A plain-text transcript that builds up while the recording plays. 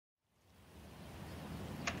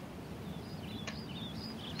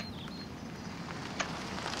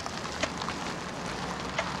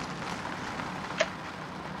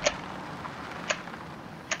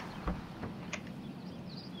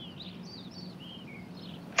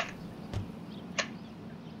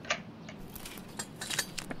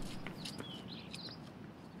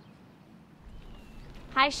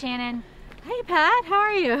Hi, Shannon. Hey, Pat. How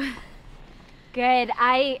are you? Good.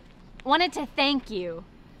 I wanted to thank you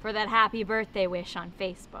for that happy birthday wish on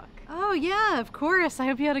Facebook. Oh, yeah, of course. I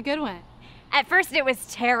hope you had a good one. At first, it was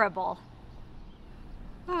terrible.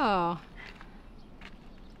 Oh.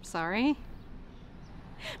 Sorry.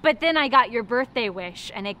 But then I got your birthday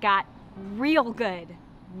wish, and it got real good,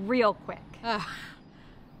 real quick. Oh,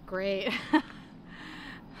 great.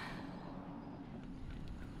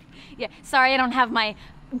 Yeah, sorry I don't have my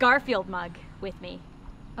Garfield mug with me.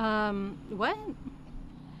 What?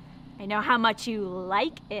 I know how much you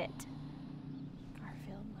like it.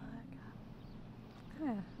 Garfield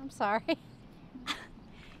mug. I'm sorry.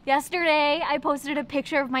 Yesterday, I posted a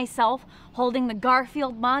picture of myself holding the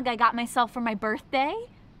Garfield mug I got myself for my birthday.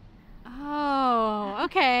 Oh,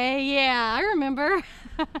 okay, yeah, I remember.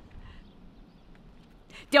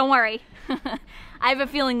 Don't worry. I have a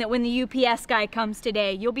feeling that when the UPS guy comes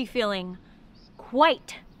today, you'll be feeling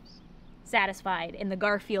quite satisfied in the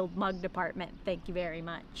Garfield mug department. Thank you very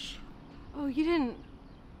much. Oh, you didn't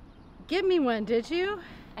give me one, did you?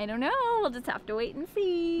 I don't know. We'll just have to wait and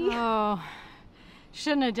see. Oh,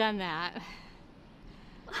 shouldn't have done that.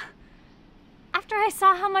 After I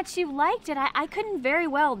saw how much you liked it, I couldn't very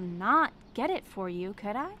well not get it for you,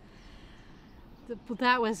 could I?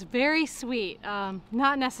 That was very sweet.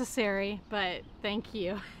 Not necessary, but thank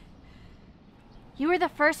you. You were the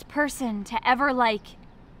first person to ever like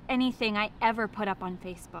anything I ever put up on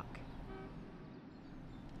Facebook.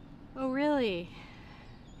 Oh, really?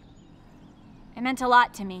 It meant a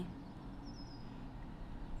lot to me.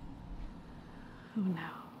 Oh, no.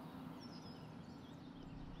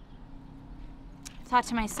 I thought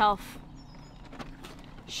to myself,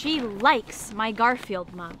 she likes my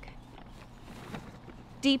Garfield mug.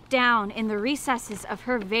 Deep down in the recesses of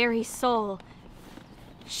her very soul,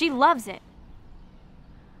 she loves it.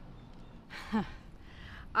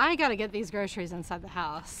 I gotta get these groceries inside the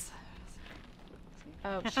house.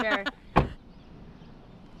 Oh, sure.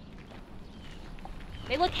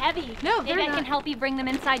 They look heavy. No, maybe they're I not. can help you bring them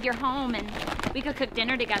inside your home and we could cook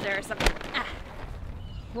dinner together or something.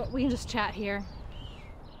 Well, we can just chat here.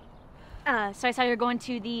 So I saw you're going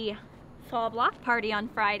to the fall block party on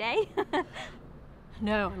Friday.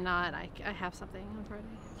 No, I'm not. I have something on Friday.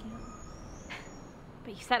 I can't.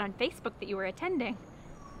 But you said on Facebook that you were attending.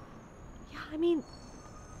 Yeah, I mean,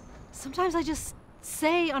 sometimes I just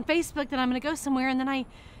say on Facebook that I'm gonna go somewhere and then I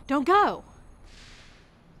don't go.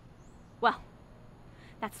 Well,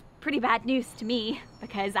 that's pretty bad news to me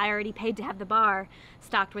because I already paid to have the bar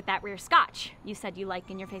stocked with that rare scotch you said you like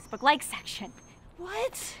in your Facebook likes section.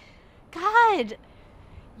 What? God,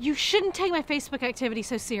 you shouldn't take my Facebook activity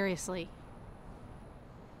so seriously.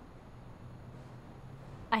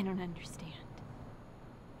 I don't understand.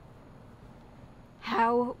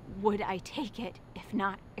 How would I take it if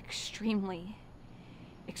not extremely,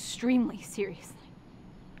 extremely seriously?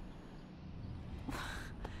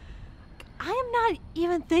 I am not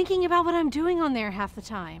even thinking about what I'm doing on there half the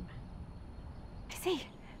time. I see.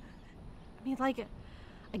 I mean, like,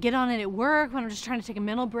 I get on it at work when I'm just trying to take a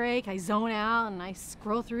mental break. I zone out and I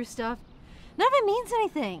scroll through stuff. None of it means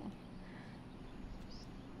anything.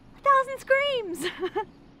 1,000 screams!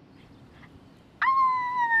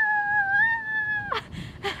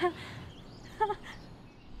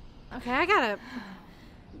 Okay, I gotta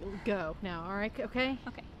go now, all right? Okay?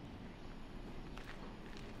 Okay.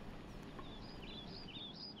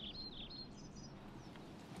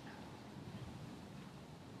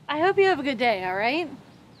 I hope you have a good day, all right?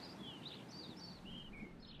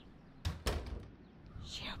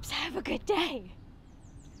 She hopes I have a good day.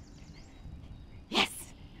 Yes.